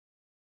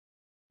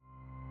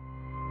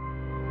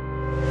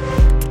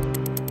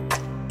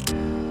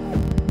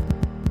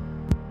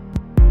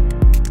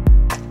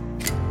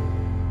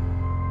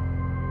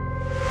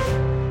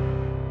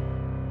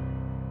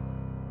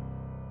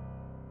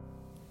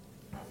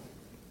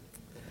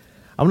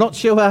I'm not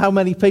sure how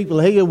many people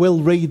here will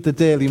read the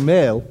Daily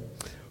Mail,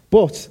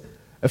 but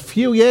a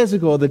few years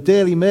ago, the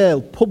Daily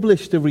Mail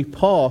published a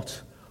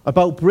report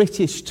about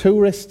British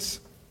tourists.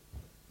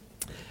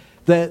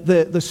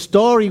 The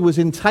story was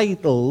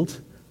entitled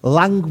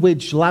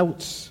Language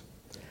Louts,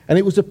 and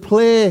it was a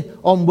play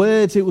on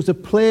words. It was a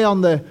play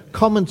on the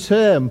common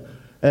term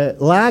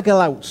lager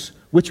louts,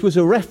 which was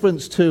a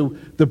reference to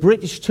the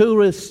British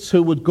tourists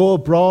who would go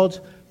abroad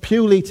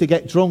purely to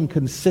get drunk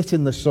and sit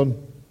in the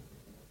sun.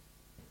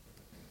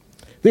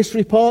 This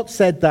report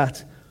said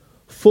that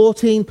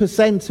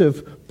 14%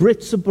 of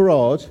Brits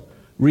abroad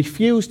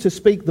refuse to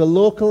speak the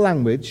local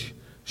language,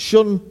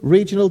 shun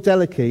regional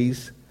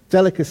delicacies,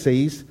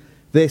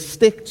 they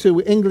stick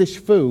to English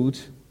food,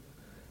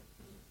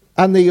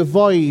 and they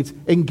avoid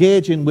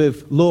engaging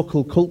with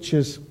local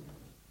cultures.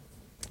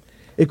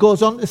 It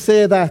goes on to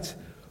say that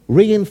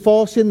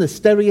reinforcing the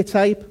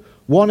stereotype,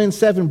 1 in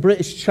 7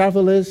 British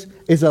travellers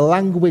is a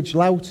language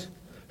lout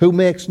who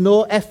makes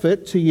no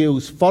effort to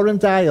use foreign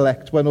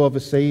dialect when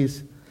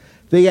overseas.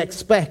 They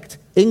expect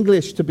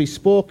English to be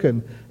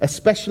spoken,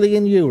 especially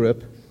in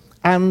Europe,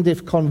 and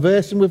if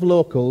conversing with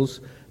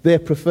locals, they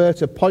prefer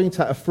to point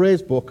at a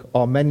phrase book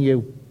or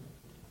menu.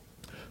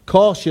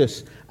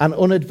 Cautious and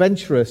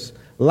unadventurous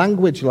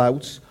language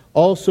louts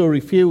also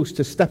refuse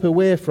to step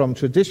away from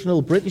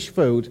traditional British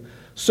food,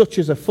 such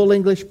as a full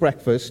English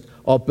breakfast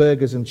or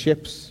burgers and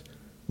chips,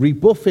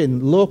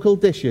 rebuffing local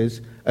dishes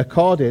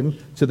according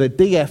to the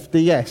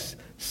DFDS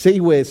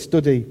Seaways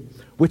study,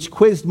 which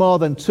quizzed more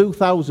than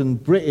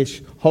 2,000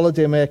 British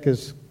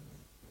holidaymakers.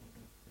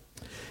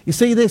 You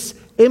see, this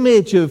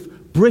image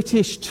of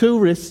British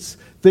tourists,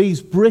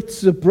 these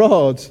Brits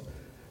abroad,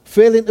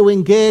 failing to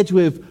engage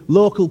with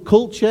local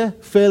culture,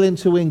 failing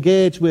to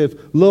engage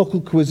with local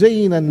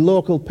cuisine and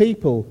local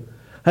people,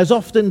 has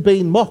often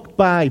been mocked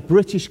by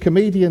British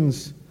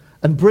comedians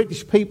and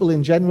British people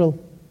in general.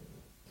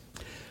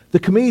 The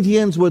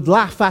comedians would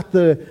laugh at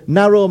the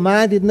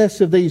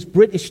narrow-mindedness of these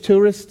British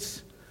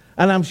tourists,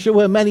 and I'm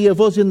sure many of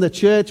us in the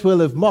church will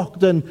have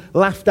mocked and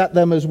laughed at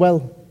them as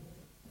well.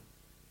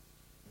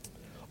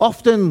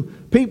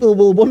 Often people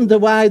will wonder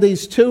why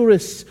these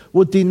tourists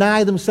would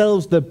deny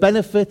themselves the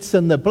benefits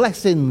and the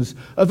blessings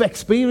of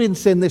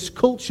experiencing this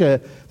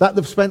culture that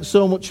they've spent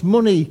so much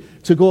money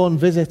to go and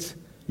visit.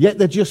 Yet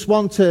they just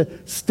want to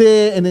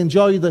stay and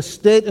enjoy the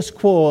status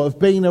quo of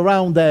being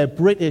around their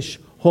British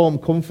home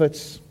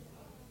comforts.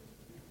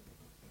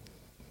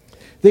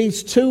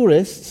 These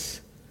tourists,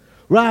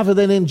 rather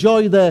than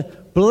enjoy the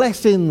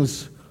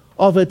blessings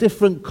of a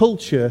different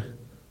culture,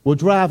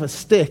 would rather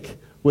stick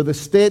with the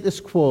status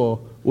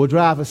quo, would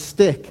rather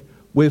stick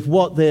with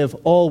what they've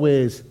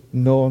always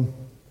known.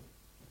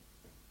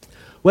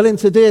 Well, in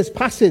today's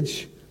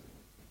passage,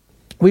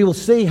 we will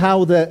see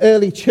how the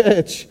early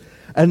church,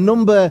 a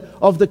number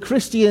of the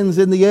Christians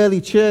in the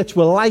early church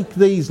were like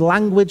these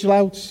language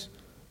louts.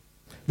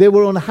 They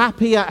were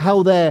unhappy at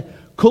how their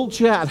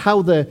culture, at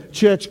how the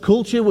church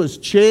culture was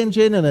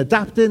changing and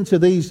adapting to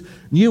these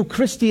new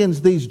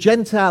Christians, these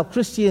Gentile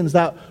Christians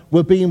that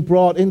were being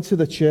brought into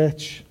the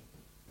church.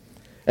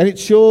 And it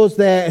shows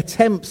their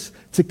attempts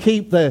to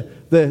keep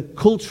the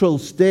cultural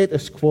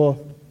status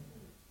quo.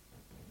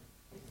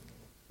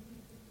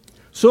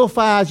 So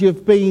far as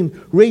you've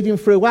been reading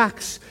through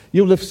Acts,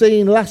 you'll have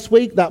seen last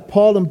week that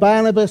Paul and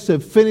Barnabas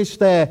have finished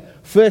their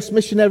first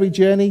missionary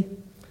journey,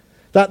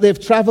 that they've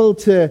travelled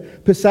to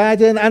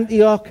Pisidian,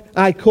 Antioch,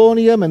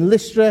 Iconium and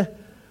Lystra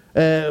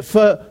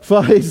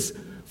for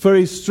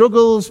his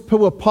struggles.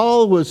 Poor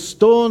Paul was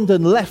stoned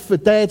and left for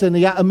dead, and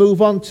he had to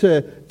move on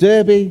to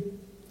Derbe.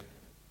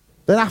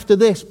 Then after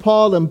this,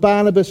 Paul and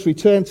Barnabas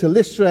returned to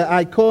Lystra,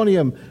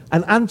 Iconium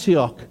and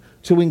Antioch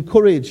to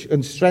encourage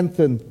and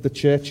strengthen the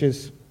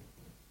churches.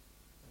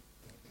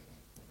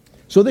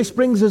 So this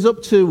brings us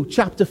up to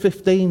chapter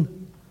 15.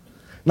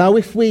 Now,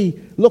 if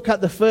we look at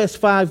the first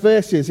 5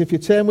 verses, if you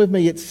turn with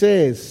me, it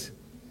says,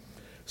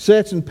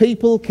 certain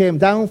people came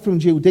down from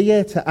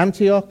Judea to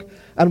Antioch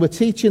and were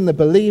teaching the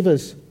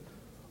believers,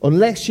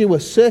 unless you were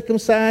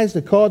circumcised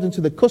according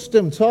to the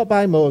custom taught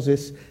by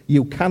Moses,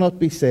 you cannot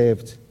be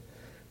saved.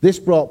 This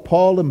brought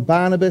Paul and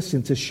Barnabas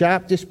into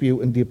sharp dispute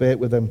and debate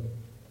with them.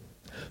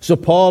 So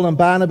Paul and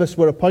Barnabas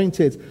were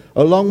appointed,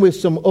 along with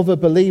some other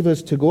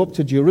believers, to go up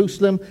to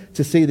Jerusalem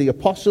to see the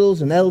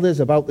apostles and elders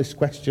about this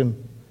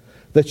question.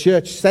 The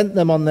church sent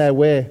them on their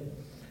way,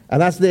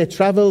 and as they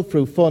travelled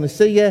through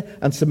Phoenicia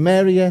and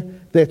Samaria,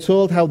 they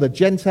told how the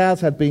Gentiles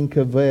had been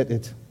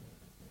converted.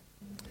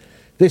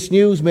 This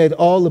news made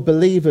all the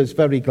believers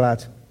very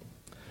glad.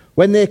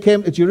 When they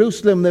came to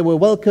Jerusalem, they were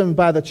welcomed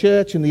by the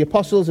church and the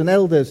apostles and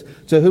elders,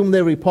 to whom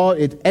they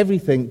reported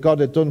everything God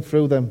had done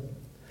through them.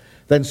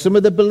 Then some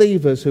of the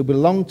believers who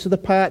belonged to the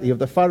party of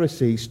the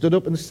Pharisees stood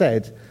up and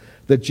said,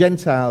 the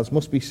Gentiles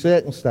must be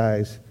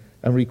circumcised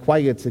and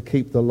required to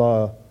keep the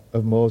law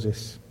of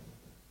Moses.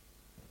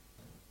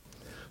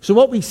 So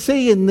what we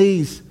see in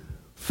these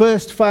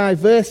first 5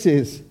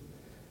 verses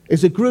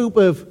is a group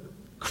of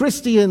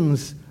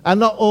Christians are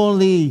not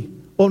only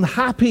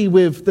unhappy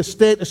with the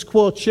status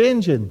quo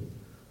changing,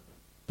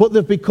 but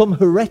they've become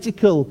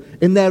heretical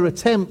in their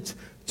attempt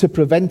to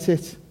prevent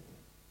it.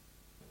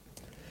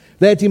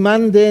 They're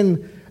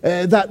demanding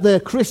that the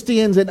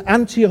Christians in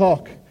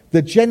Antioch,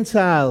 the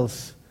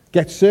Gentiles,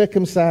 get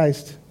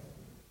circumcised.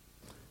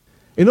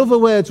 In other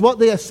words, what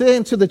they are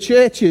saying to the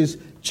church is,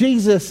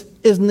 Jesus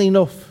isn't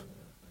enough.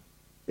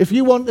 If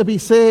you want to be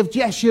saved,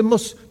 yes, you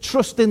must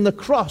trust in the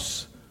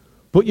cross,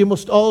 but you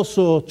must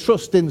also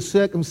trust in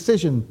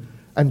circumcision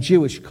and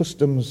Jewish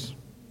customs.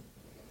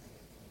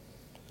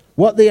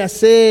 What they are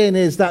saying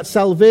is that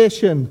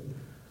salvation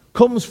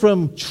comes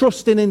from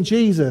trusting in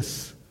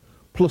Jesus,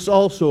 plus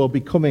also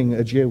becoming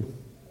a Jew.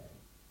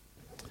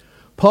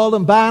 Paul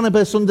and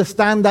Barnabas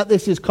understand that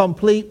this is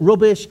complete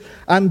rubbish,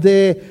 and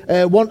they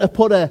want to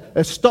put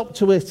a stop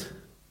to it.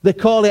 They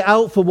call it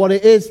out for what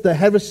it is, the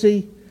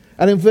heresy.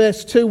 And in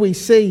verse 2 we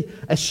see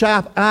a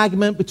sharp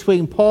argument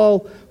between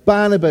Paul,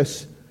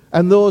 Barnabas,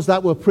 and those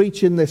that were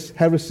preaching this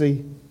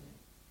heresy.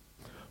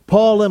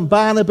 Paul and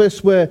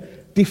Barnabas were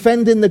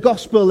defending the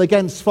gospel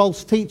against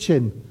false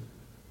teaching,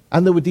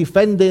 and they were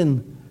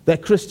defending their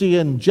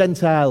Christian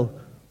Gentile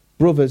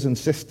brothers and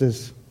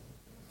sisters.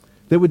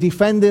 They were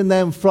defending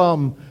them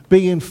from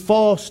being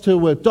forced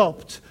to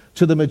adopt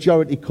to the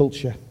majority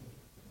culture.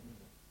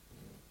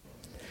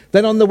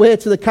 Then on the way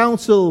to the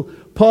council,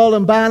 Paul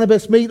and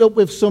Barnabas meet up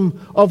with some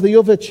of the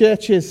other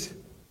churches.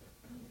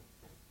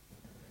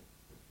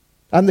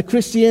 And the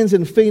Christians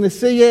in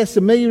Phoenicia,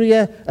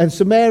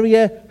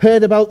 Samaria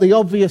heard about the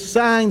obvious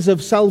signs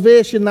of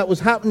salvation that was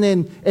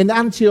happening in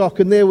Antioch,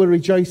 and they were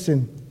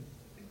rejoicing.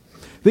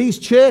 These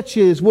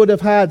churches would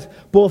have had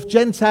both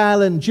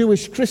Gentile and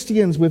Jewish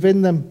Christians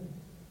within them,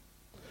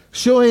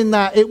 showing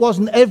that it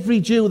wasn't every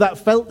Jew that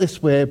felt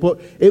this way, but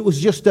it was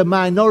just a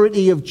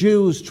minority of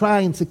Jews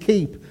trying to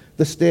keep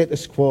the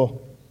status quo.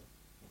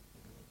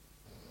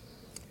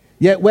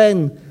 Yet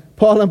when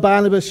Paul and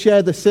Barnabas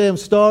shared the same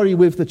story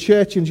with the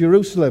church in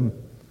Jerusalem,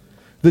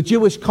 the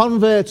Jewish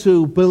converts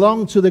who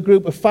belonged to the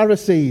group of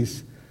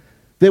Pharisees,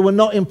 they were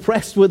not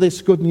impressed with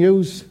this good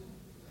news.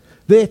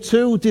 They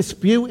too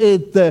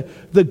disputed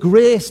the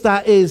grace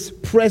that is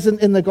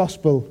present in the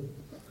gospel.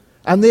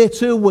 And they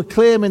too were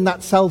claiming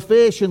that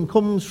salvation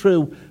comes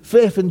through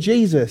faith in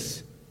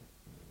Jesus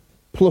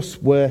plus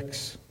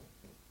works.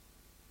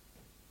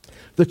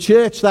 The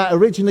church that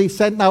originally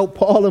sent out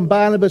Paul and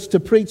Barnabas to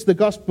preach the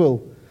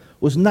gospel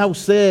was now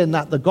saying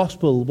that the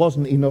gospel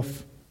wasn't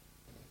enough.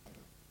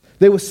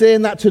 They were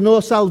saying that to know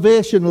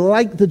salvation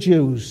like the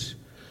Jews,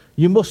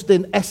 you must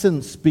in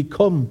essence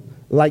become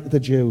like the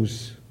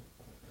Jews,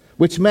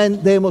 which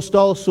meant they must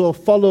also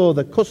follow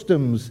the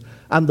customs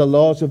and the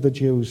laws of the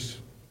Jews.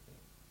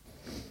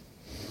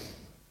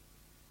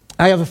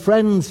 I have a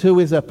friend who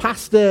is a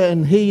pastor,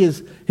 and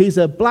he's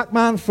a black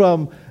man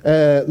from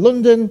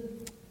London.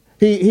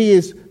 He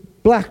is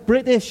black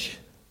British,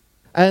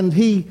 and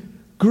he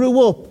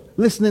grew up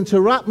listening to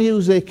rap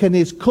music, and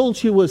his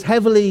culture was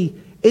heavily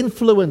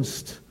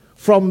influenced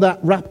from that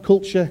rap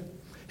culture.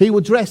 He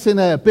would dress in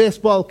a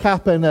baseball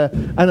cap and a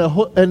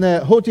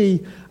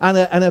hoodie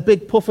and a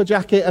big puffer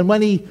jacket, and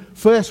when he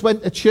first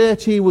went to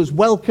church, he was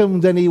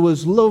welcomed and he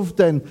was loved,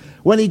 and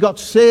when he got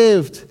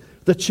saved,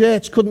 the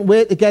church couldn't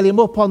wait to get him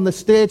up on the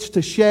stage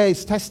to share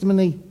his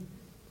testimony.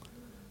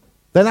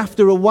 Then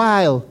after a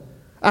while,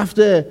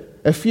 after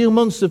a few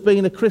months of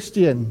being a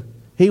Christian,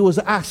 he was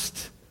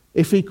asked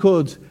if he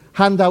could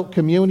hand out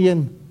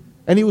communion.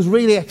 And he was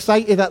really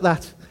excited at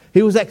that.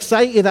 He was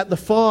excited at the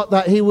thought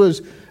that he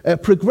was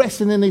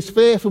progressing in his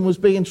faith and was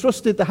being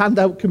trusted to hand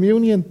out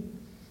communion.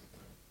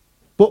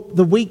 But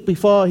the week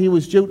before he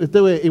was due to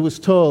do it, he was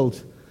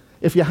told,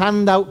 if you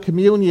hand out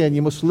communion,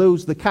 you must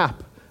lose the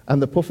cap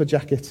and the puffer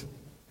jacket.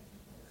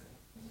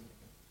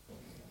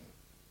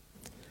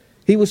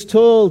 He was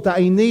told that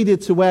he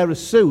needed to wear a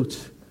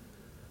suit,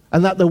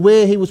 and that the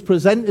way he was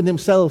presenting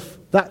himself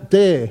that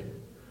day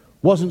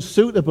wasn't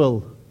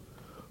suitable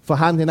for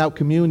handing out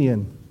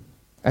communion,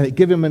 and it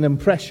gave him an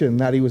impression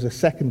that he was a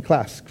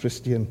second-class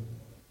Christian.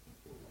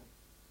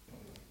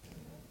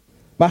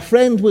 My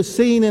friend was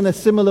seen in a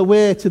similar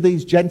way to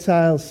these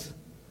Gentiles,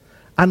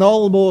 an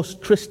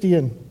almost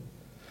Christian,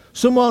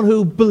 someone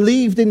who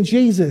believed in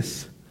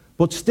Jesus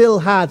but still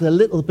had a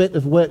little bit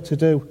of work to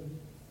do.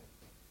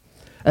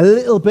 A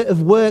little bit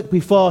of work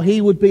before he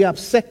would be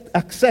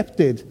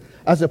accepted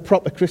as a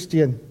proper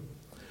Christian.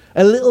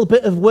 A little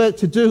bit of work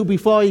to do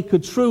before he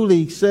could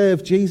truly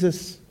serve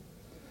Jesus.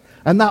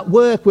 And that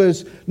work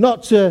was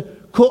not to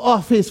cut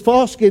off his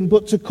foreskin,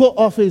 but to cut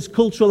off his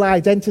cultural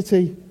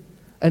identity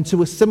and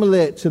to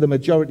assimilate to the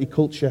majority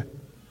culture.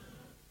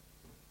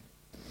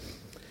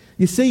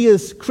 You see,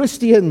 as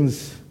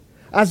Christians,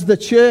 as the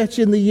church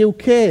in the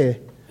UK,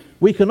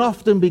 we can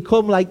often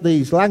become like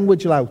these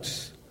language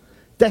louts,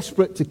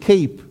 desperate to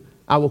keep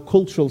our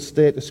cultural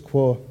status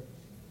quo.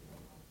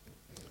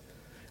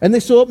 And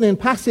this opening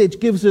passage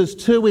gives us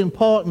two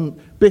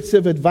important bits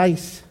of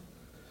advice.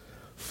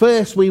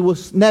 First, we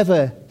must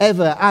never,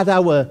 ever add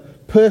our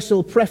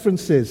personal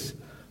preferences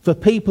for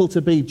people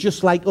to be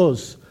just like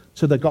us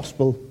to the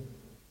gospel.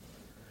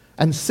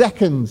 And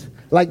second,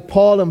 like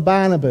Paul and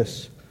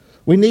Barnabas,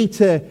 we need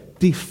to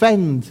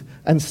defend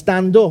and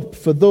stand up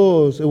for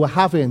those who are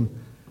having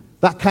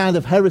that kind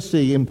of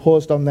heresy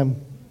imposed on them.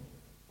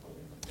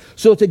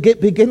 So to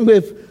begin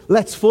with,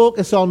 let's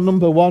focus on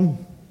number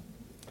one.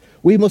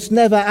 We must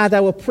never add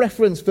our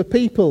preference for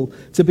people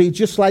to be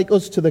just like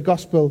us to the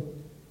gospel.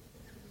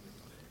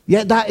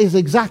 Yet that is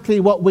exactly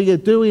what we are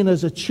doing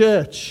as a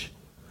church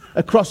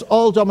across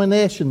all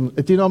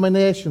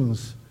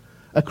denominations,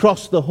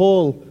 across the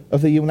whole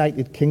of the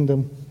United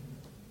Kingdom.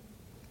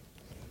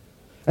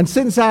 And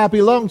since I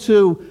belong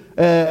to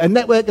a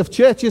network of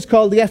churches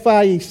called the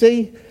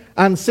FIEC,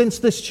 and since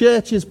this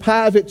church is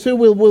part of it too,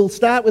 we'll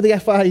start with the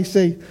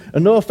FIEC.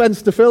 And no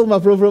offence to Phil, my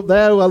brother up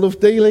there, who I love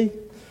dearly.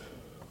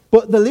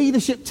 But the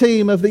leadership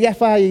team of the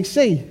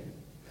FIEC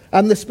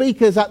and the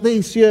speakers at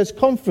this year's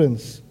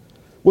conference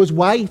was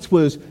white,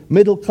 was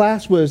middle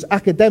class, was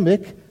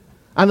academic,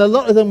 and a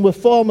lot of them were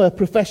former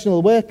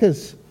professional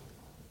workers.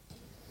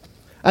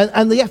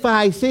 And the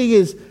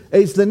FIEC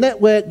is the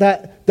network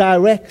that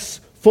directs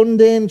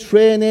funding,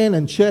 training,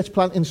 and church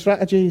planting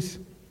strategies.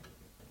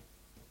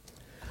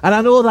 And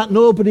I know that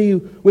nobody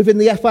within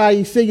the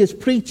FIEC is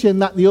preaching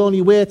that the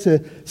only way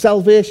to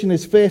salvation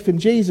is faith in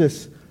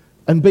Jesus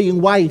and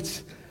being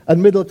white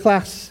and middle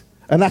class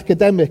and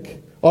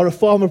academic or a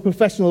former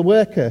professional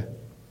worker.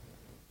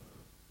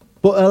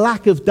 But a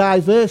lack of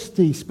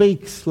diversity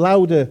speaks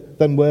louder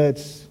than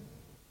words.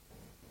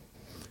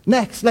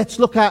 Next, let's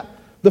look at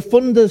the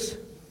funders.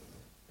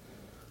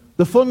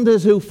 The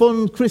funders who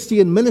fund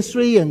Christian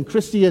ministry and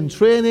Christian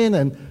training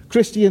and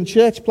Christian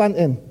church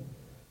planting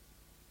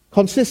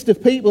consist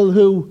of people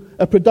who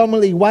are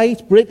predominantly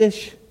white,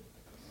 British.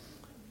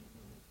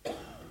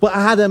 But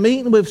I had a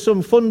meeting with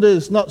some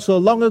funders not so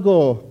long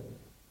ago,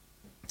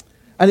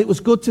 and it was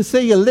good to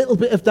see a little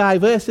bit of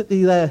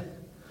diversity there.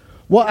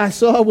 What I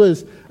saw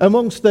was,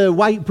 amongst the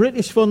white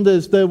British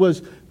funders, there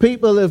was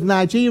people of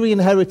Nigerian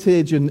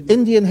heritage and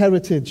Indian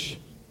heritage.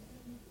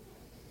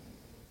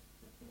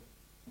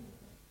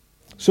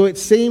 So it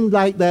seemed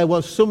like there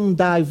was some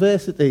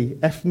diversity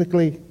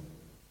ethnically.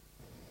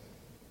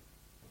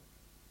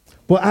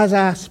 But as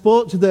I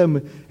spoke to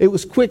them, it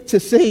was quick to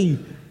see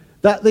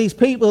that these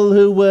people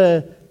who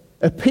were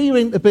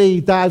appearing to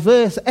be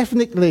diverse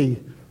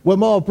ethnically were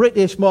more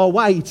British, more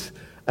white,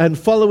 and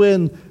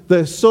following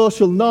the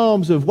social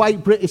norms of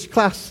white British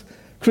class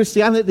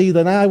Christianity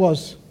than I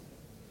was.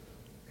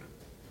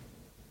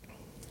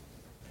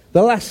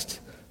 The last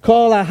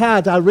call I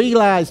had, I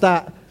realised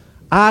that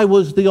I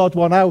was the odd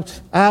one out.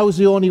 I was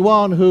the only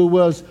one who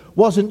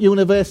wasn't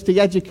university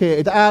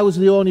educated. I was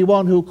the only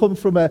one who come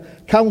from a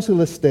council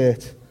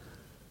estate.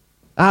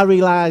 I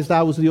realised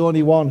I was the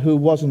only one who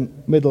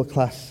wasn't middle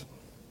class.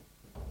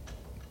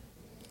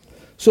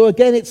 So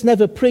again, it's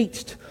never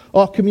preached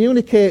or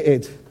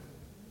communicated.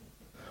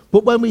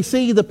 But when we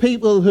see the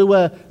people who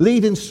are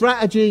leading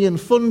strategy and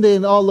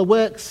funding all the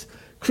works,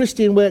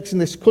 Christian works in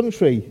this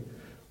country,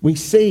 we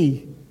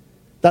see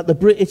that the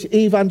British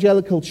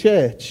Evangelical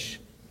Church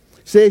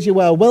says you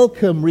are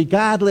welcome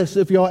regardless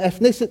of your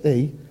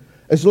ethnicity,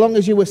 as long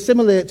as you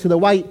assimilate to the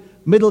white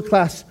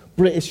middle-class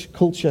British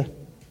culture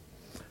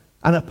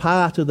and are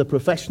part of the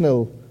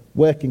professional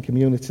working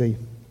community.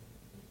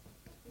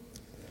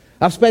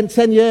 I've spent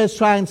 10 years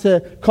trying to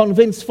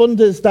convince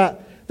funders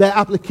that their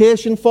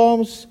application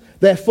forms,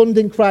 their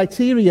funding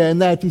criteria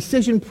and their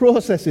decision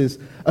processes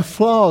are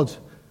flawed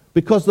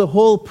because the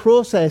whole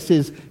process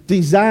is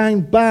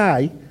designed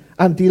by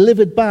and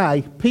delivered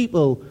by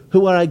people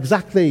who are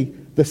exactly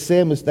the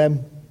same as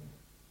them.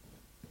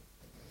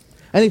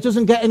 And it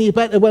doesn't get any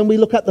better when we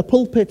look at the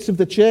pulpits of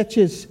the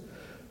churches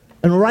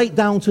and right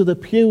down to the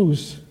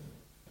pews.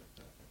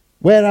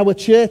 Where our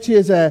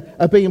churches are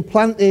being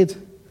planted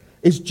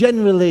is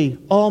generally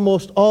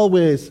almost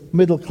always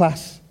middle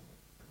class,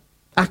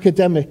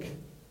 academic.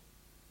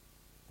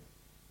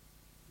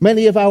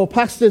 Many of our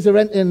pastors are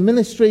entering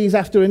ministries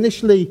after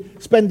initially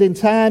spending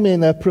time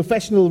in a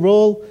professional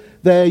role.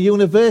 They're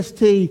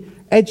university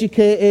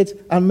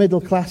educated and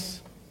middle class.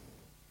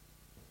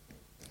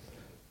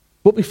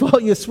 But before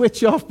you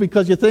switch off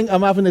because you think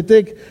I'm having a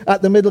dig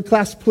at the middle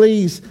class,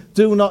 please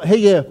do not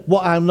hear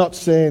what I'm not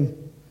saying.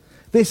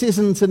 This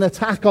isn't an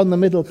attack on the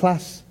middle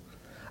class.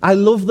 I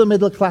love the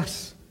middle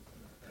class.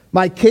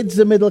 My kids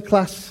are middle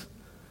class.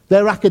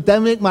 They're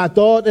academic. My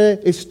daughter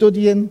is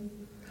studying.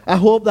 I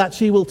hope that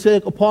she will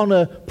take upon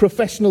a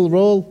professional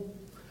role.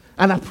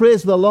 And I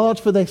praise the Lord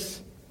for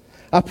this.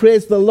 I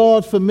praise the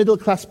Lord for middle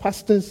class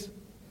pastors.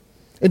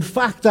 In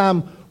fact,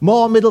 I'm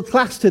more middle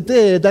class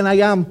today than I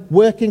am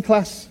working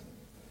class.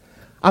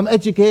 I'm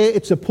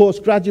educated to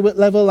postgraduate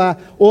level. I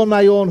own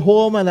my own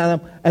home and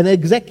I'm an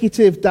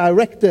executive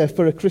director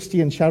for a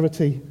Christian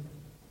charity.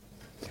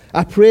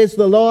 I praise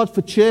the Lord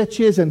for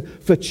churches and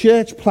for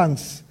church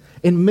plants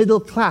in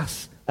middle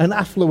class and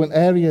affluent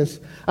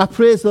areas. I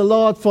praise the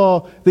Lord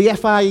for the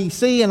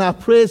FIEC and I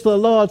praise the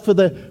Lord for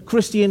the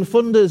Christian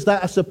funders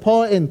that are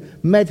supporting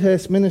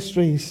Medhurst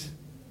Ministries.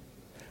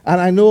 And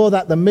I know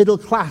that the middle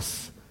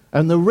class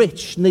and the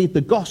rich need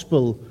the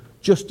gospel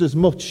just as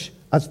much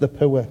as the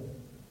poor.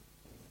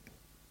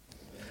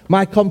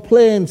 My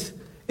complaint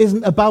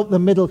isn't about the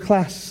middle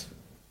class.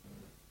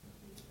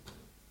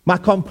 My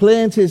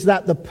complaint is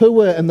that the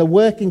poor and the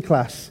working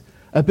class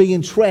are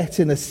being treated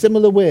in a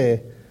similar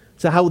way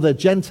to how the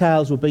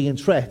Gentiles were being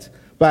treated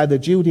by the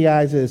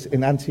Judaizers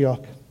in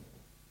Antioch.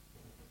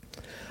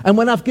 And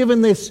when I've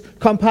given this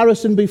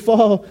comparison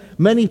before,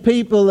 many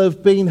people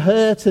have been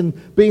hurt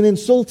and been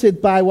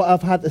insulted by what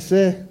I've had to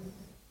say.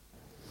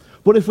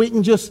 But if we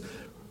can just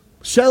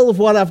shelve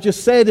what I've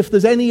just said, if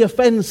there's any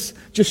offence,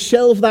 just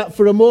shelve that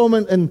for a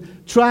moment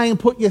and try and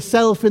put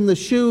yourself in the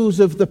shoes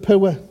of the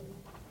poor.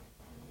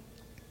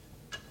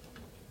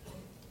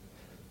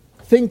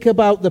 Think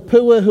about the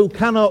poor who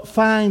cannot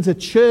find a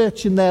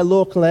church in their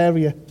local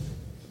area.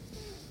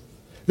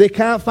 They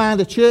can't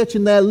find a church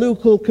in their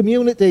local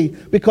community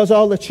because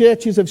all the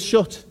churches have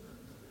shut.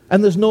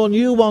 And there's no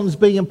new ones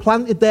being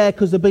planted there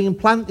because they're being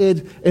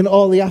planted in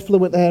all the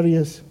affluent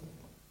areas.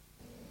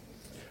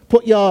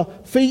 Put your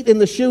feet in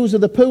the shoes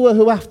of the poor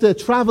who have to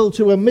travel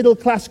to a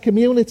middle-class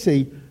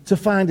community to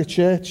find a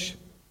church.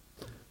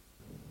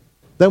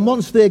 Then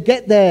once they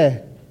get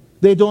there,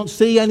 they don't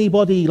see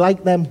anybody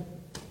like them.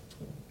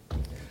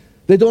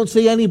 They don't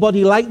see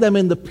anybody like them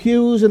in the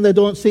pews, and they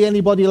don't see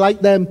anybody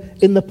like them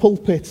in the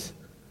pulpit.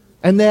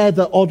 And they're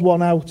the odd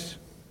one out.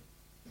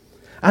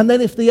 And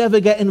then if they ever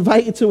get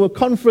invited to a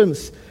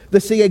conference, they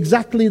see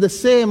exactly the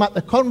same at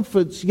the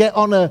conference, yet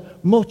on a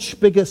much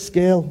bigger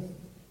scale.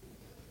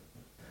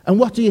 And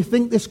what do you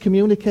think this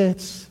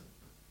communicates?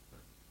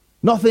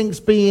 Nothing's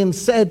being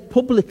said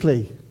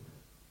publicly,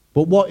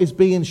 but what is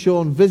being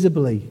shown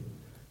visibly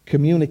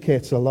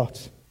communicates a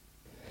lot.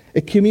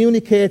 It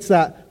communicates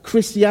that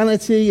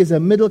Christianity is a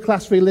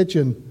middle-class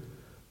religion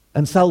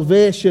and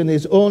salvation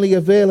is only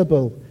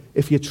available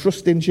if you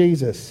trust in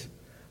Jesus,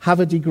 have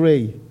a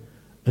degree,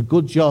 a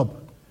good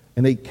job,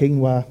 and eat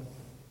quinoa.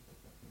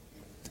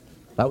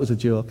 That was a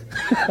joke.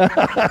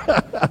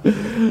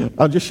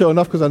 I'm just showing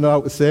off because I know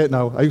how to say it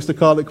now. I used to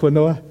call it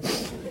quinoa.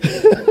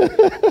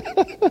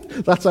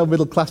 That's how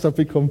middle-class I've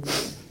become.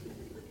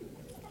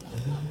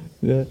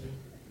 Yeah.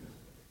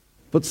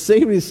 But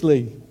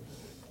seriously,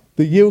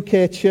 the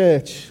UK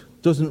church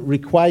doesn't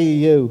require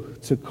you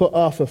to cut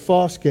off a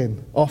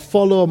foreskin or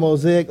follow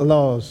mosaic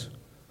laws,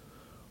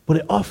 but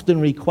it often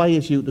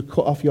requires you to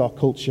cut off your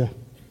culture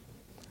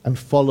and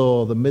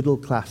follow the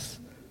middle-class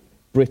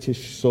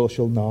British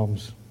social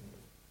norms.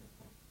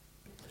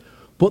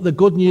 But the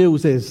good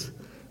news is,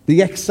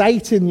 the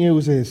exciting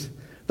news is,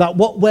 that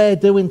what we're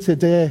doing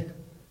today,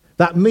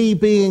 that me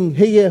being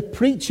here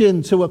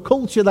preaching to a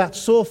culture that's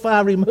so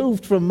far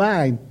removed from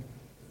mine,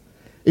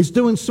 is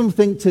doing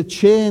something to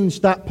change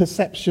that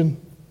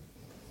perception.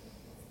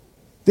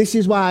 This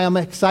is why I'm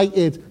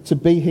excited to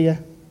be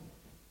here.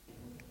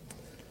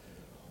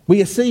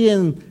 We are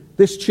seeing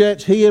this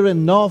church here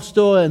in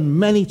Northstowe and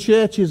many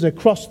churches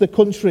across the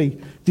country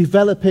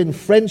developing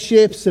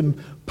friendships and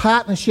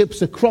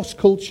partnerships across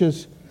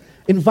cultures.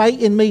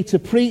 Inviting me to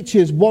preach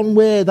is one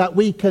way that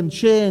we can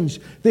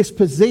change this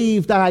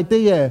perceived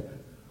idea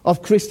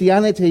of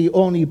Christianity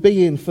only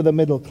being for the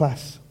middle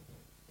class.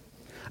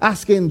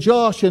 Asking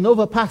Josh and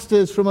other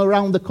pastors from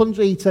around the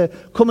country to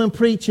come and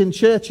preach in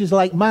churches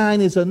like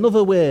mine is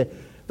another way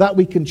that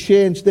we can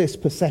change this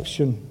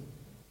perception.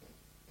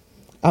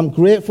 I'm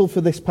grateful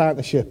for this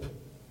partnership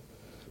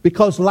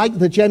because, like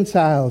the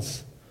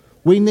Gentiles,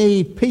 we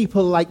need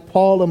people like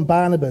Paul and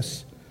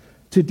Barnabas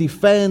to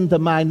defend the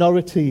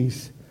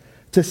minorities,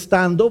 to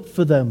stand up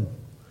for them,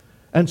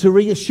 and to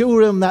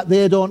reassure them that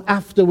they don't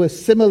have to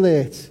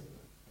assimilate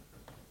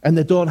and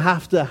they don't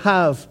have to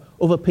have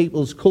other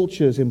people's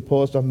cultures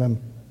imposed on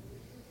them.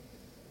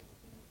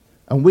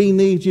 And we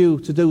need you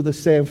to do the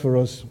same for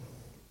us.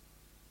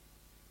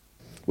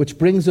 Which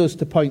brings us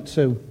to point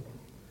 2.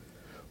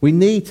 We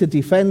need to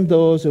defend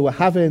those who are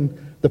having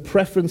the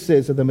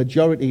preferences of the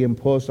majority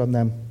imposed on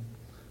them.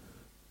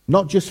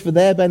 Not just for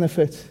their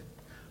benefit,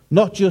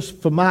 not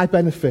just for my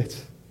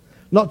benefit,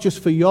 not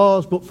just for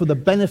yours, but for the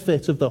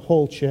benefit of the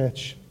whole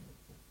church.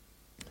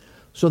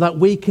 So that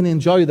we can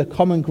enjoy the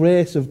common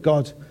grace of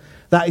God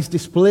that is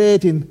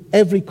displayed in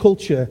every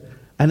culture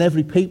and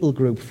every people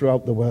group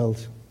throughout the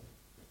world.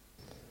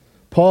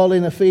 Paul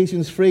in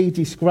Ephesians 3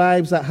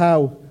 describes that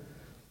how,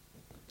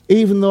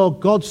 even though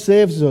God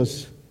saves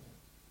us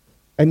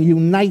and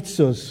unites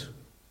us,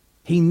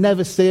 he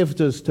never saved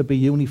us to be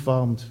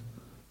uniformed.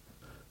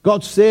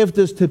 God saved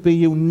us to be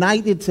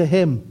united to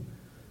him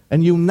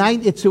and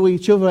united to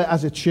each other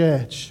as a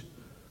church,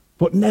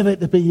 but never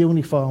to be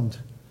uniformed,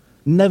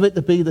 never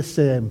to be the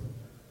same,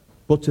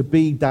 but to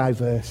be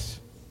diverse.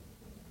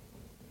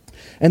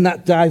 And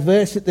that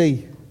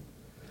diversity,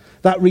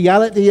 that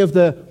reality of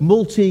the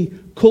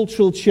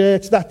multicultural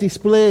church that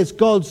displays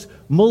God's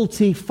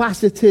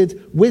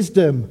multifaceted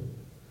wisdom,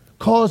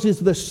 causes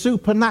the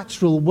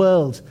supernatural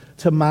world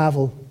to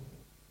marvel.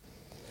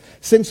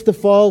 Since the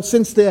fall,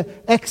 since the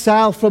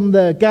exile from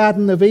the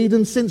Garden of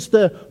Eden, since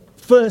the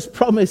first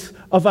promise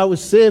of our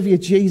Saviour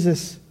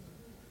Jesus,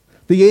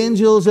 the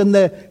angels and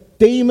the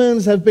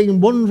demons have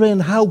been wondering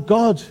how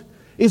God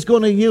is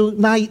going to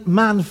unite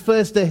man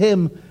first to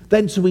him,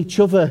 then to each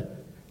other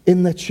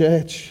in the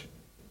church.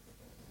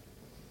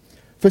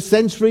 For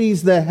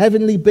centuries, the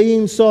heavenly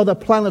beings saw the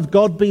plan of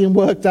God being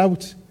worked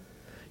out.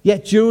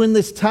 Yet during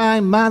this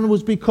time, man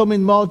was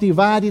becoming more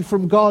divided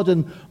from God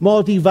and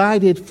more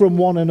divided from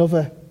one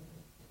another.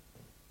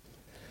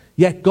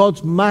 Yet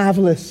God's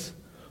marvelous,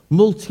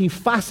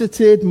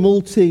 multifaceted,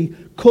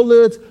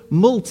 multicoloured,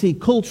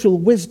 multicultural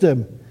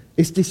wisdom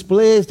is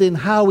displayed in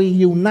how he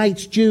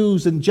unites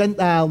Jews and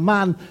Gentile,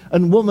 man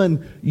and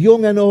woman,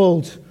 young and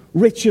old,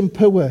 rich and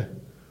poor,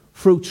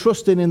 through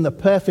trusting in the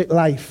perfect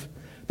life,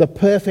 the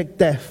perfect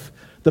death,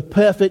 the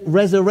perfect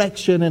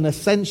resurrection and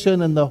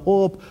ascension, and the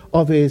hope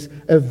of his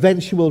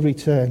eventual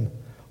return,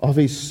 of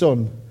his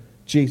Son,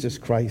 Jesus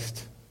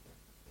Christ.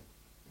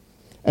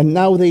 And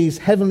now these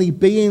heavenly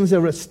beings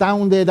are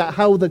astounded at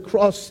how the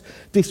cross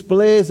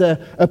displays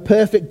a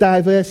perfect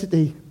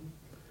diversity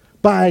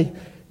by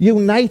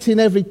uniting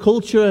every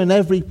culture and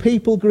every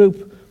people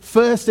group,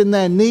 first in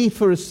their need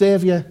for a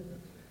Saviour,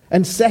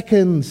 and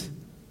second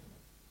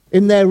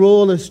in their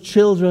role as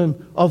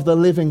children of the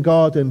living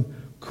God and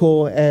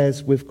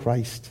co-heirs with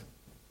Christ.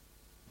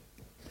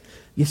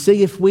 You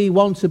see, if we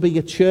want to be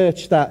a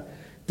church that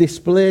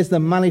displays the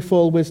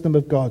manifold wisdom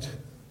of God,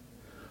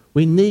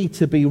 we need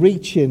to be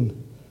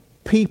reaching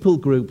people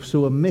groups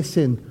who are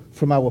missing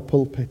from our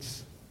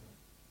pulpits.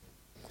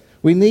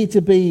 We need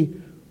to be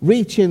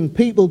reaching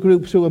people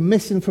groups who are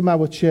missing from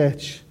our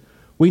church.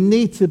 We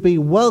need to be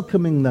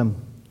welcoming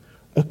them,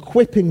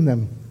 equipping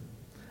them,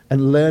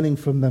 and learning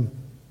from them.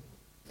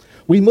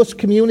 We must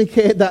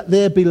communicate that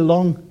they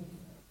belong.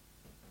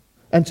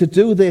 And to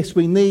do this,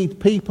 we need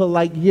people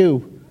like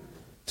you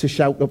to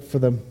shout up for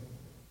them.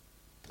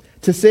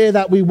 To say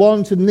that we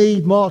want and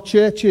need more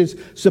churches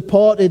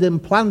supported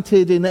and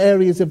planted in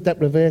areas of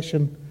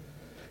deprivation.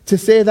 To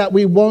say that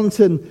we want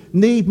and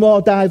need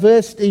more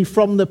diversity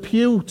from the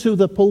pew to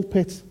the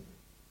pulpit.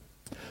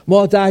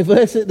 More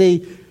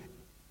diversity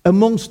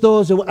amongst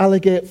those who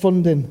allocate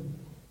funding.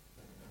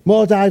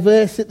 More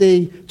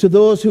diversity to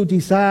those who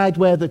decide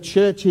where the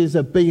churches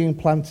are being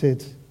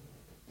planted.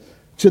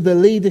 To the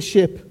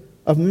leadership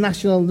of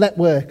national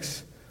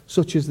networks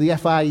such as the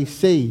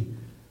FIEC,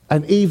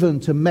 and even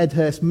to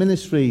Medhurst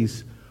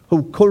Ministries,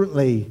 who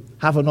currently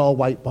have an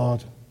all-white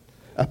board,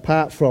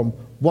 apart from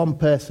one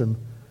person,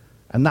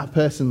 and that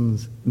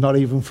person's not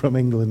even from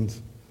England.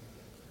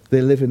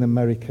 They live in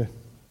America.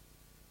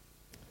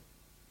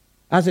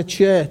 As a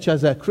church,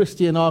 as a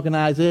Christian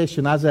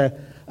organisation,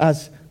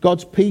 as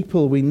God's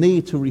people, we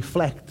need to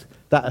reflect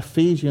that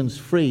Ephesians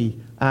 3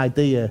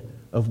 idea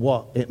of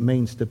what it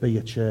means to be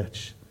a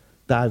church,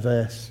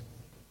 diverse.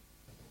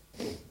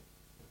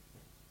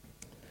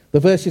 The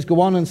verses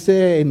go on and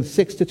say in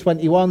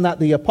 6-21 that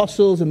the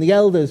apostles and the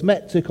elders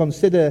met to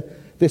consider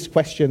this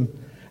question.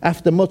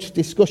 After much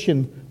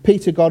discussion,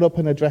 Peter got up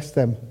and addressed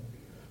them.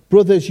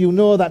 Brothers, you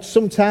know that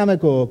some time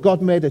ago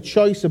God made a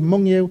choice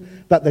among you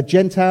that the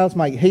Gentiles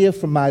might hear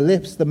from my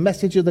lips the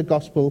message of the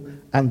gospel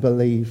and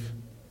believe.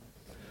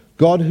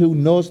 God, who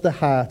knows the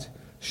heart,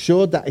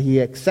 showed that he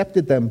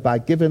accepted them by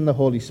giving the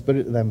Holy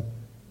Spirit to them.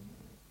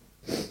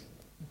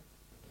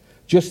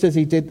 Just as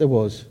he did to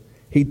us,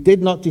 he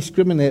did not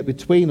discriminate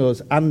between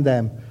us and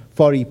them,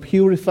 for he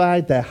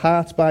purified their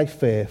hearts by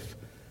faith.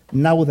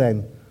 Now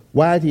then,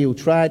 why do you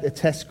try to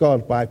test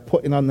God by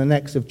putting on the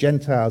necks of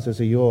Gentiles as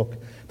a yoke,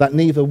 that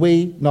neither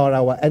we nor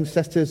our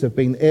ancestors have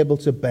been able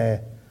to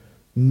bear?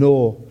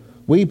 No,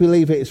 we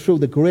believe it is through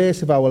the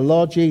grace of our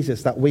Lord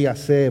Jesus that we are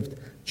saved,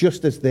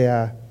 just as they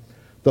are.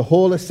 The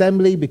whole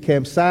assembly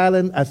became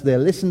silent as they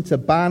listened to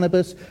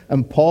Barnabas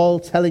and Paul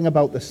telling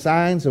about the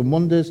signs and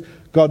wonders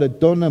God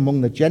had done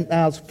among the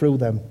Gentiles through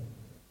them.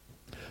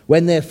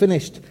 When they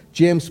finished,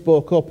 James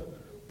spoke up.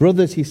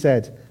 Brothers, he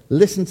said,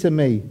 listen to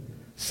me.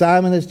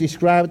 Simon has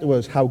described to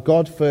us how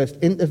God first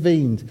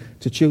intervened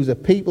to choose a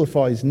people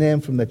for his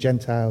name from the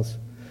Gentiles.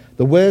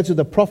 The words of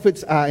the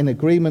prophets are in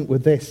agreement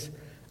with this,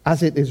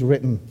 as it is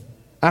written,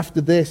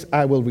 after this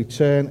I will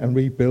return and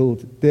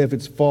rebuild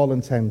David's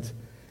fallen tent.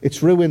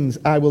 Its ruins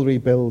I will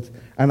rebuild,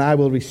 and I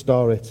will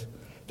restore it,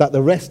 that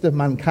the rest of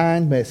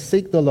mankind may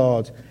seek the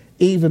Lord,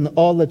 even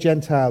all the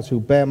Gentiles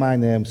who bear my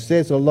name,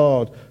 says the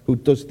Lord who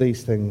does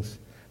these things,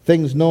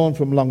 things known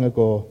from long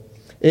ago.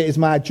 It is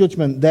my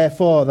judgment,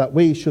 therefore, that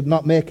we should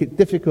not make it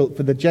difficult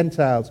for the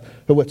Gentiles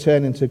who are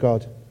turning to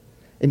God.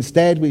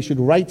 Instead, we should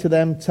write to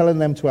them, telling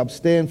them to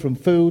abstain from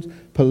food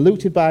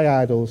polluted by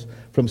idols,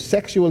 from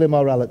sexual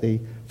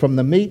immorality, from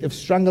the meat of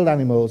strangled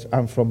animals,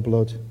 and from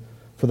blood.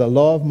 For the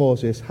law of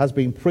Moses has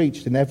been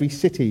preached in every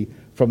city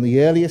from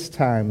the earliest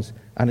times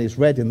and is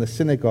read in the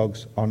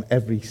synagogues on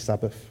every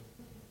Sabbath.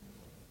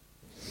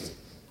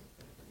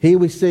 Here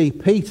we see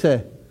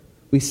Peter,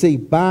 we see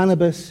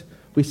Barnabas,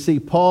 we see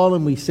Paul,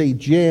 and we see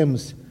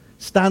James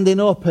standing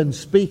up and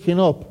speaking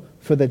up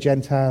for the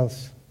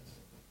Gentiles.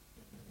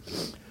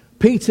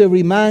 Peter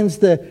reminds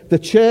the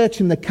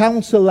church and the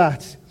council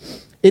that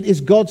it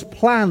is God's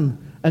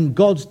plan and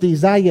God's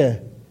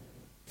desire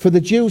for the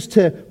Jews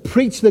to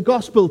preach the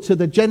gospel to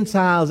the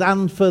Gentiles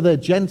and for the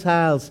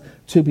Gentiles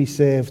to be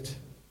saved.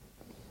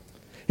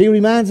 He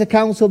reminds the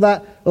council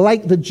that,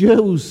 like the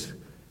Jews,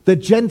 the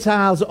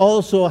Gentiles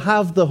also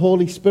have the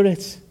Holy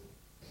Spirit.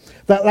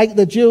 That like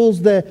the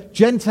Jews, the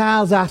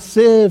Gentiles are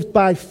saved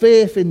by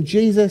faith in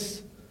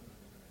Jesus,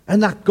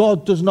 and that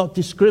God does not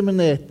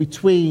discriminate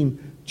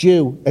between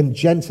Jew and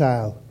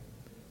Gentile,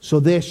 so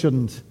they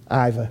shouldn't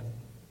either.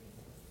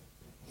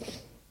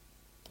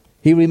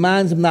 He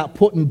reminds them that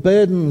putting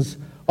burdens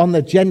on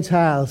the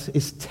Gentiles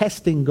is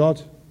testing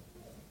God,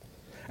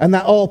 and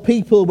that all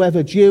people,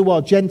 whether Jew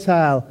or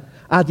Gentile,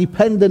 are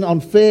dependent on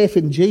faith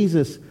in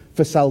Jesus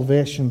for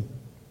salvation.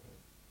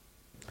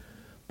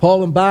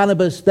 Paul and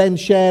Barnabas then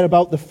share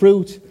about the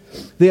fruit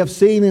they have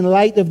seen in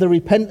light of the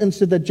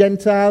repentance of the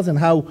Gentiles and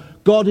how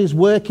God is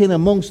working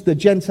amongst the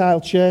Gentile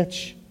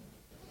church.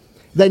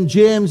 Then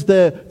James,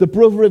 the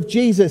brother of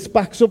Jesus,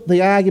 backs up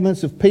the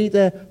arguments of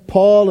Peter,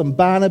 Paul and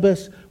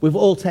Barnabas with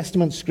Old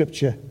Testament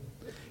scripture.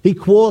 He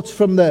quotes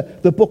from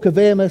the book of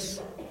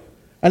Amos,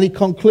 and he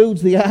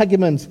concludes the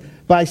argument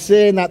by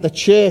saying that the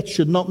church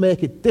should not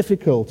make it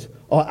difficult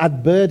or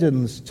add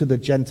burdens to the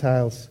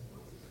Gentiles.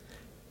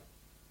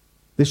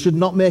 This should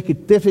not make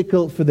it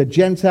difficult for the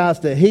Gentiles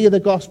to hear the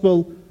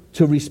gospel,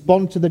 to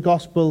respond to the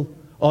gospel,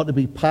 or to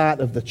be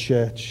part of the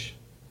church.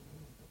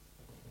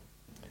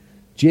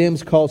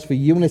 James calls for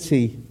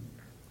unity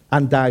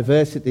and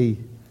diversity,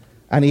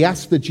 and he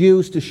asks the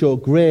Jews to show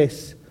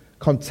grace,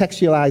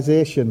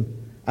 contextualization,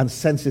 and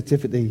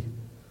sensitivity,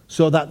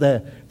 so that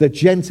the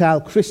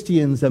Gentile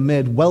Christians are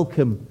made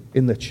welcome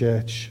in the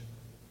church.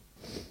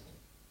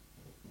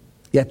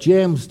 Yet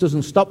James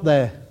doesn't stop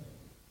there.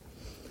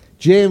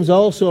 James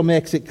also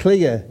makes it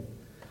clear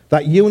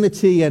that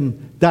unity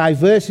and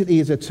diversity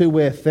is a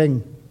two-way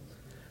thing.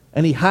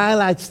 And he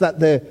highlights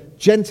that the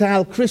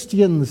Gentile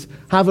Christians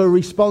have a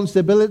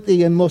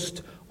responsibility and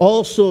must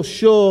also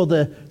show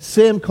the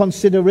same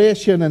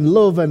consideration and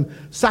love and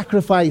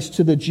sacrifice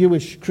to the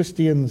Jewish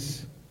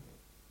Christians.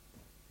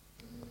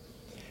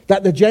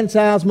 That the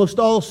Gentiles must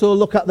also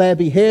look at their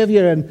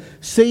behavior and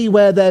see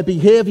where their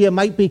behavior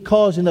might be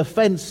causing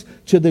offense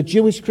to the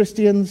Jewish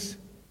Christians,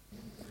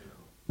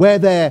 where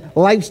their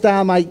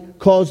lifestyle might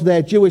cause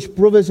their Jewish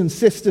brothers and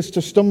sisters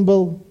to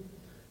stumble.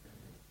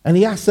 And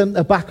he asks them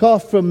to back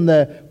off from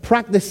the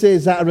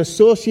practices that are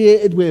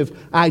associated with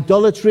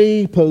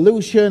idolatry,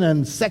 pollution,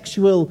 and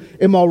sexual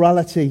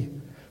immorality,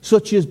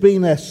 such as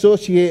being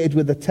associated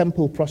with the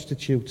temple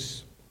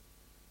prostitutes.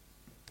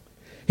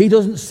 He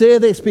doesn't say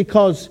this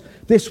because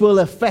this will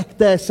affect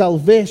their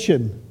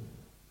salvation.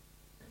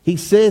 He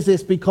says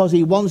this because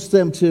he wants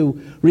them to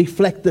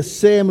reflect the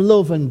same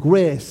love and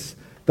grace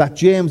that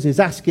James is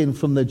asking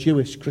from the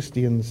Jewish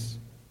Christians.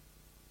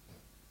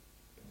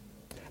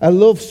 A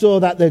love so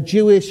that the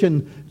Jewish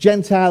and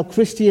Gentile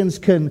Christians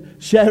can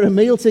share a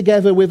meal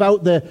together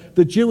without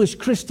the Jewish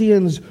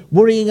Christians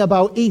worrying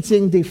about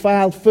eating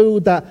defiled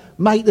food that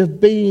might have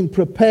been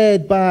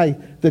prepared by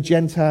the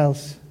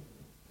Gentiles.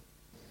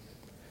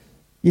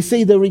 You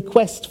see, the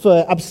request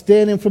for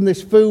abstaining from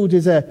this food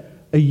is a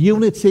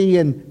unity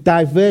and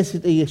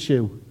diversity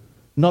issue,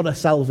 not a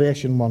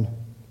salvation one.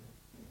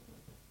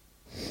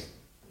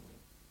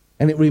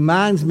 And it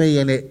reminds me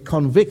and it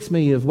convicts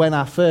me of when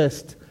I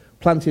first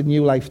planted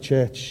New Life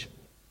Church.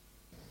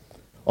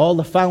 All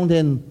the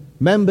founding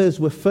members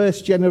were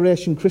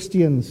first-generation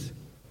Christians,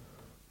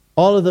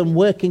 all of them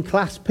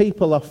working-class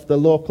people off the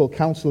local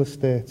council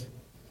estate.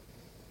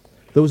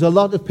 There was a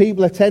lot of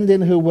people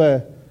attending who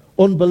were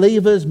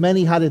unbelievers.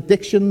 Many had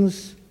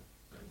addictions.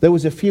 There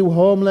was a few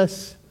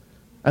homeless,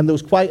 and there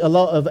was quite a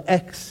lot of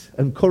ex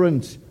and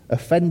current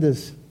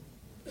offenders.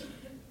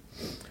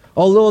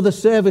 Although the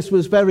service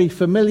was very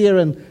familiar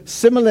and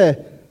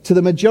similar to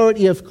the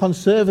majority of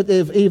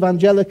conservative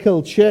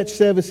evangelical church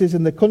services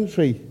in the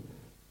country,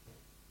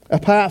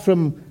 apart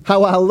from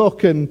how I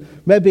look and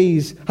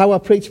maybe how I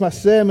preach my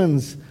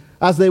sermons,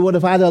 as they would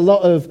have had a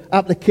lot of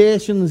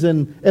applications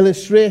and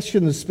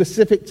illustrations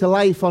specific to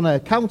life on a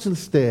council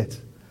estate.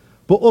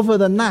 But other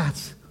than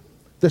that,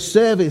 the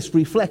service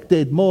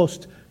reflected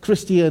most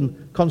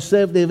Christian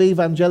conservative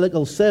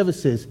evangelical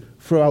services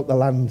throughout the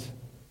land.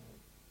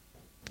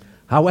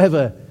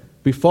 However,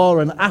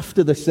 before and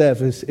after the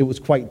service, it was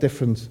quite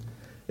different.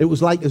 It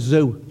was like a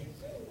zoo.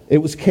 It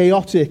was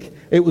chaotic.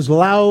 It was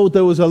loud.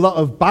 There was a lot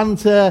of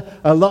banter,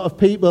 a lot of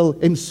people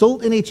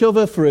insulting each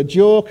other for a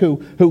joke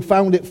who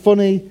found it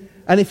funny.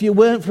 And if you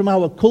weren't from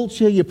our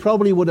culture, you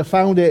probably would have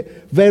found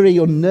it very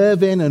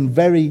unnerving and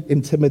very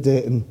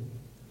intimidating.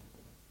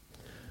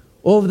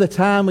 Over the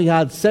time, we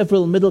had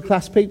several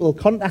middle-class people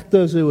contact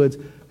us who had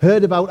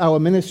heard about our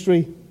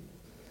ministry.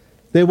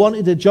 They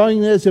wanted to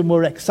join us and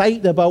were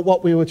excited about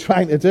what we were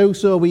trying to do,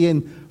 so we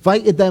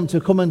invited them to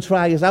come and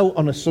try us out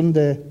on a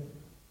Sunday.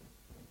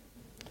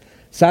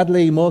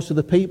 Sadly, most of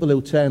the people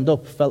who turned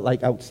up felt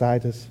like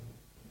outsiders.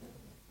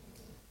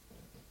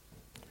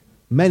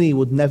 Many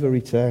would never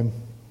return.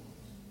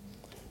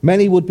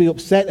 Many would be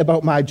upset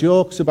about my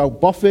jokes about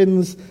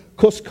boffins,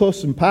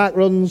 couscous and park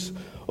runs.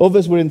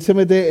 Others were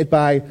intimidated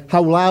by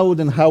how loud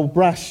and how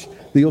brash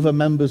the other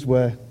members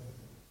were.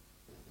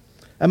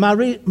 And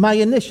my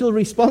initial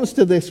response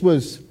to this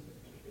was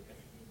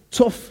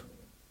tough.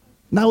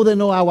 Now they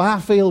know how I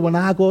feel when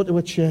I go to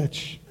a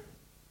church.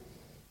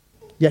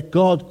 Yet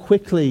God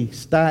quickly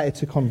started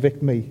to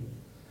convict me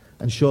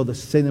and show the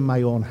sin in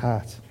my own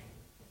heart.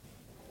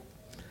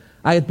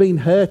 I had been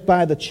hurt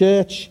by the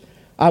church.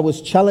 I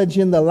was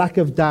challenging the lack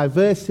of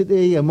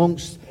diversity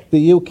amongst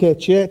the UK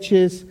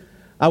churches.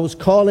 I was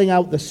calling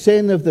out the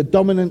sin of the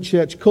dominant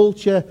church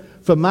culture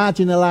for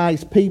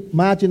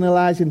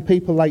marginalising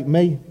people like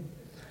me.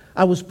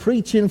 I was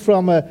preaching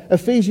from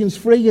Ephesians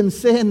 3 and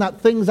saying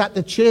that things had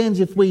to change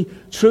if we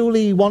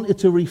truly wanted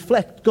to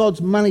reflect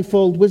God's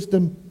manifold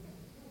wisdom.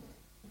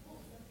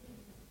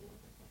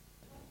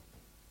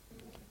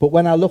 But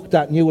when I looked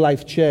at New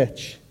Life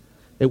Church,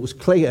 it was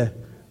clear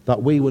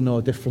that we were no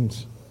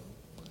different.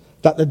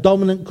 That the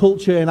dominant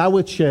culture in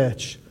our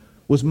church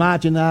was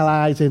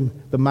marginalising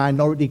the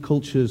minority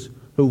cultures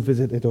who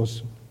visited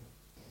us.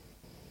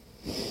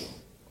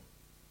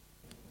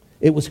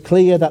 It was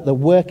clear that the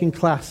working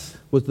class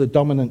was the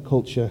dominant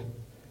culture,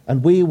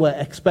 and we were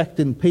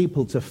expecting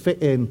people to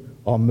fit in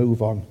or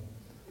move on.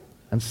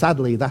 And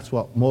sadly, that's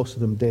what most of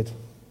them did.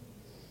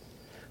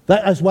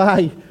 That is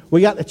why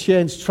we had to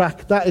change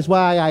track. That is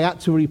why I had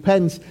to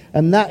repent,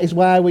 and that is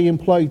why we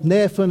employed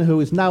Nathan, who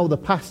is now the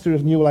pastor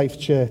of New Life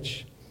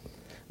Church.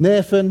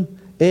 Nathan,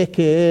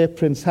 a.k.a.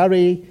 Prince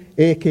Harry,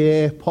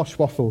 a.k.a. Posh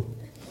Waffle.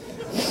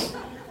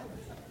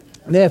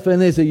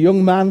 Nathan is a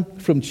young man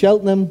from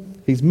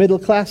Cheltenham. He's middle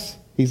class.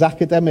 He's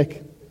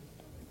academic.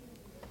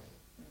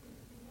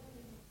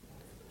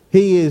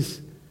 He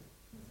is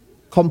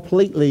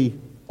completely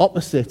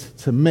opposite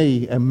to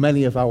me and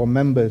many of our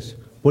members,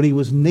 but he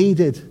was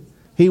needed.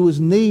 He was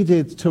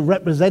needed to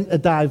represent a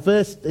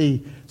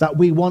diversity that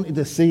we wanted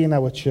to see in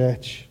our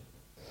church.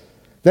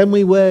 Then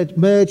we were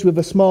merged with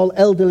a small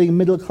elderly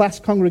middle-class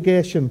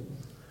congregation,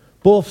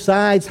 both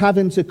sides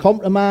having to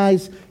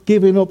compromise,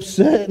 giving up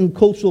certain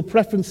cultural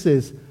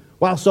preferences,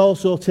 whilst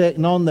also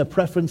taking on the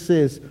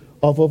preferences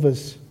of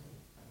others.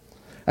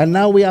 And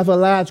now we have a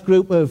large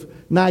group of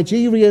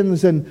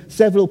Nigerians and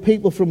several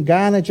people from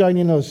Ghana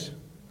joining us.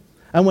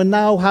 And we're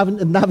now having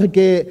to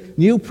navigate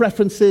new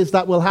preferences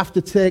that we'll have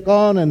to take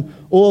on and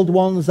old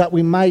ones that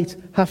we might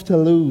have to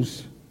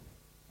lose.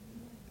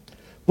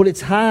 But it's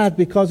hard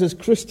because as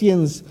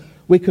Christians,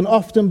 we can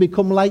often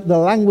become like the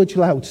language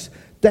louts,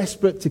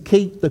 desperate to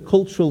keep the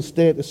cultural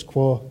status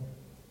quo.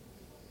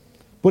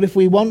 But if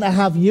we want to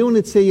have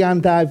unity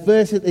and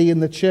diversity in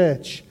the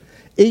church,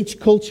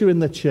 each culture in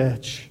the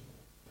church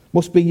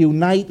must be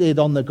united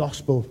on the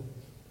gospel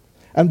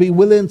and be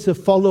willing to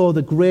follow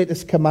the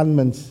greatest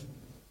commandment,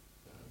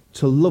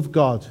 to love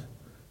God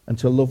and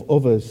to love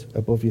others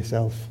above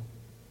yourself.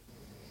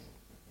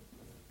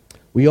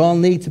 We all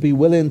need to be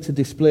willing to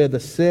display the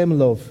same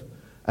love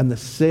and the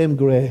same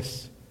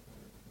grace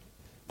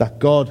that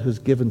God has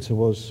given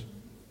to us.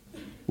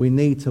 We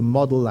need to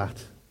model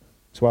that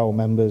to our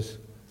members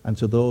and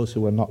to those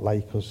who are not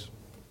like us.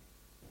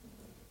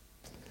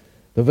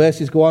 The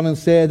verses go on and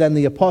say, then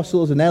the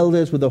apostles and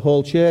elders with the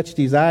whole church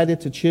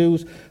decided to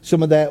choose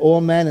some of their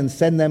own men and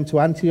send them to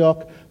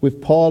Antioch. With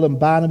Paul and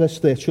Barnabas,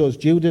 they chose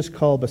Judas,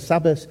 called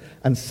Barsabbas,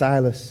 and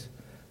Silas,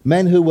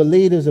 men who were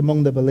leaders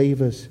among the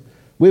believers.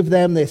 With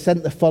them they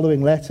sent the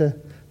following letter.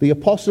 The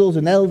apostles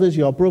and elders,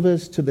 your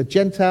brothers, to the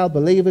Gentile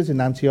believers in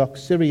Antioch,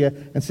 Syria,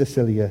 and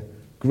Cilicia,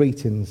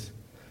 greetings.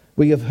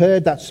 We have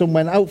heard that some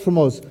went out from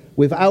us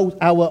without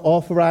our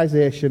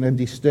authorization and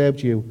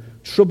disturbed you,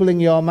 troubling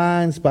your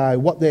minds by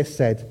what they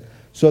said,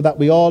 so that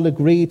we all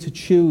agreed to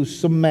choose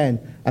some men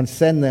and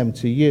send them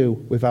to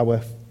you with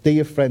our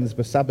dear friends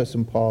Barsabbas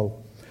and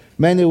Paul,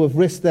 men who have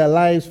risked their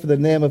lives for the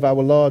name of our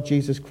Lord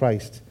Jesus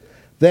Christ.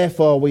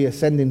 Therefore we are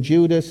sending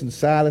Judas and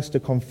Silas to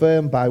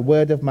confirm by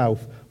word of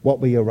mouth what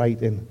we are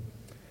writing.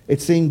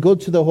 It seemed good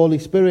to the Holy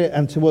Spirit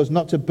and to us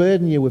not to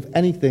burden you with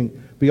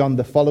anything beyond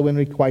the following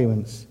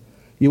requirements.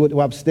 You were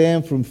to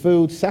abstain from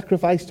food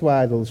sacrificed to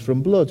idols,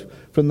 from blood,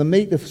 from the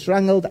meat of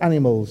strangled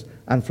animals,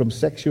 and from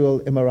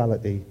sexual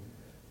immorality.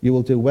 You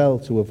will do well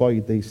to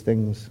avoid these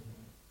things.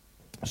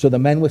 So the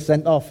men were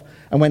sent off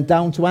and went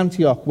down to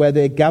Antioch, where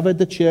they gathered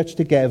the church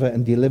together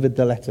and delivered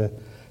the letter.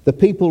 The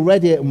people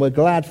read it and were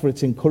glad for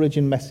its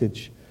encouraging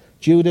message.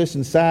 Judas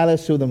and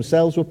Silas, who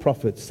themselves were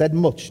prophets, said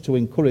much to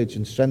encourage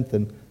and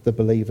strengthen the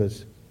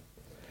believers.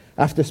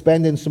 After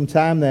spending some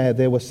time there,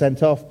 they were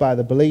sent off by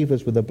the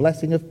believers with a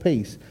blessing of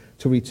peace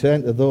to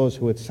return to those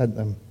who had sent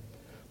them.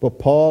 But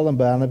Paul and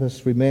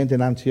Barnabas remained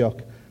in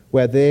Antioch,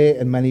 where they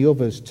and many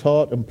others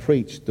taught and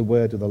preached the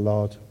word of the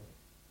Lord.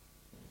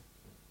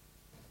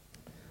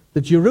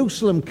 The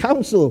Jerusalem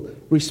Council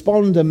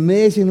responded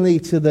amazingly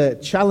to the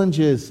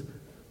challenges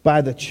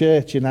by the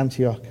church in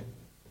Antioch.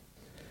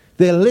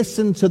 They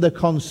listened to the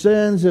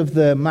concerns of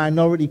the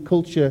minority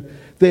culture.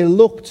 They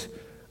looked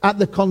at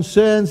the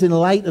concerns in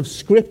light of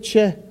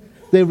Scripture.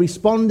 They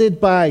responded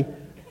by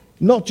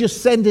not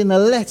just sending a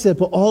letter,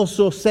 but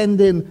also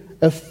sending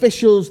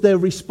officials. They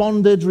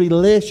responded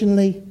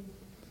relationally.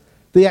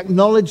 They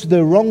acknowledged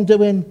the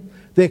wrongdoing.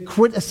 They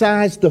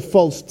criticized the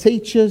false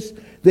teachers.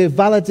 They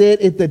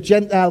validated the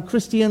Gentile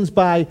Christians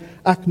by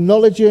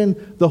acknowledging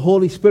the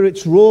Holy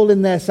Spirit's role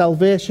in their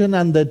salvation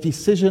and the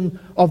decision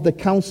of the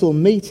council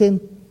meeting.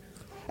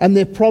 And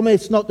they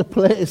promised not to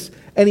place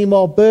any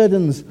more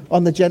burdens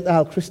on the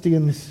Gentile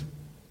Christians.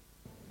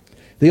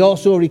 They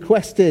also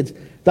requested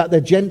that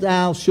the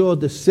Gentiles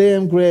showed the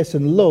same grace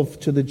and love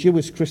to the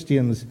Jewish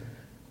Christians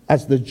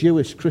as the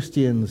Jewish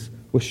Christians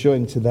were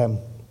showing to them.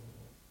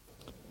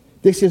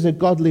 This is a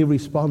godly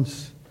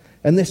response,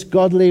 and this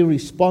godly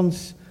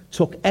response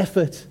took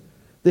effort.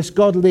 This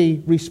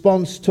godly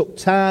response took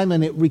time,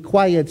 and it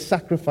required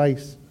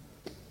sacrifice.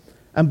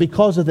 And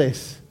because of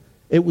this,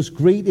 it was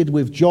greeted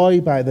with joy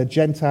by the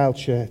Gentile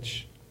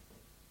church.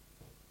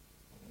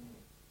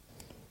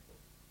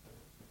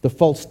 The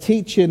false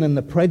teaching and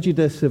the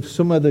prejudice of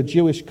some of the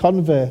Jewish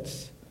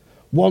converts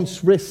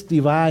once risked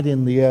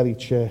dividing the early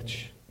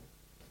church.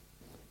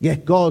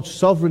 Yet God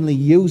sovereignly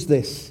used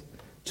this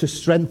to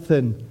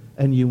strengthen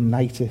and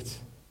unite it.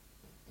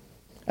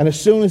 And as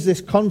soon as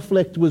this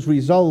conflict was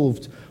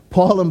resolved,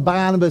 Paul and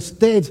Barnabas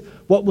did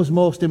what was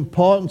most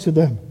important to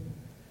them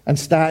and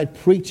started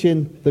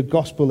preaching the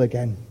gospel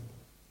again.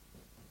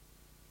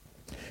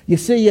 You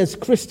see, as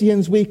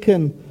Christians, we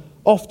can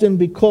often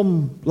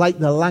become like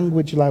the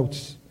language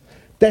louts,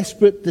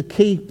 desperate to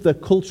keep the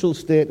cultural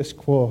status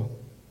quo.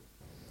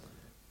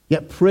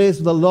 Yet,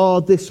 praise the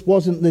Lord, this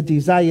wasn't the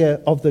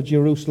desire of the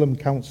Jerusalem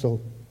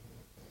Council.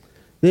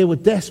 They were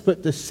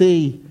desperate to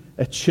see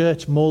a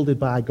church molded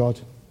by God,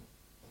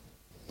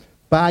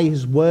 by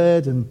His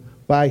Word and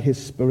by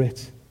His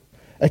Spirit.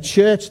 A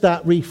church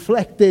that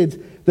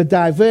reflected the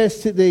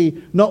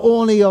diversity not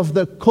only of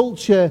the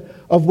culture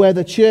of where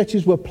the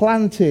churches were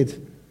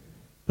planted,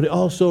 but it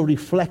also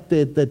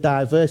reflected the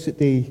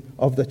diversity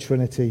of the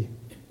Trinity.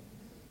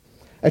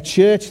 A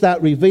church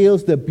that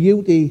reveals the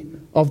beauty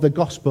of the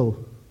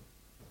gospel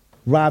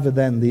rather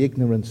than the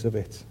ignorance of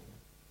it.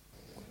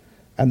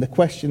 And the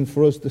question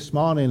for us this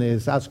morning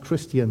is, as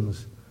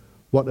Christians,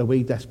 what are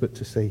we desperate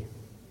to see?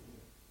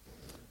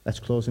 Let's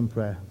close in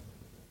prayer.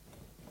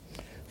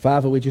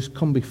 Father, we just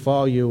come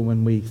before you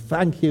and we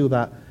thank you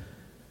that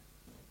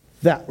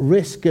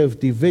risk of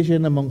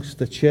division amongst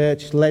the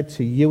church led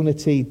to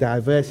unity,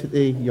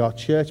 diversity, your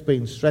church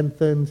being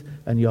strengthened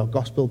and your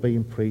gospel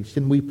being preached.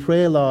 And we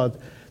pray, Lord,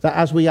 that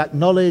as we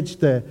acknowledge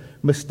the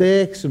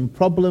mistakes and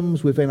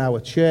problems within our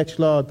church,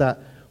 Lord, that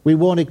we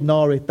won't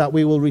ignore it, that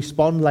we will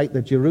respond like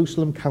the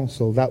Jerusalem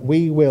Council, that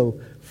we will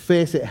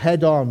face it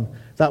head on,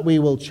 that we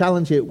will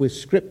challenge it with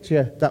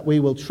Scripture, that we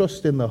will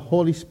trust in the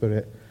Holy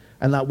Spirit,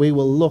 and that we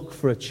will look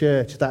for a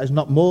church that is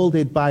not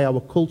molded by our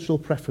cultural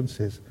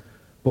preferences,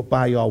 but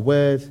by your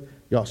Word,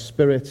 your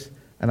Spirit,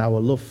 and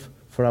our love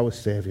for our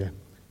Saviour.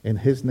 In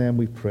His name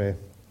we pray.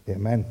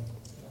 Amen.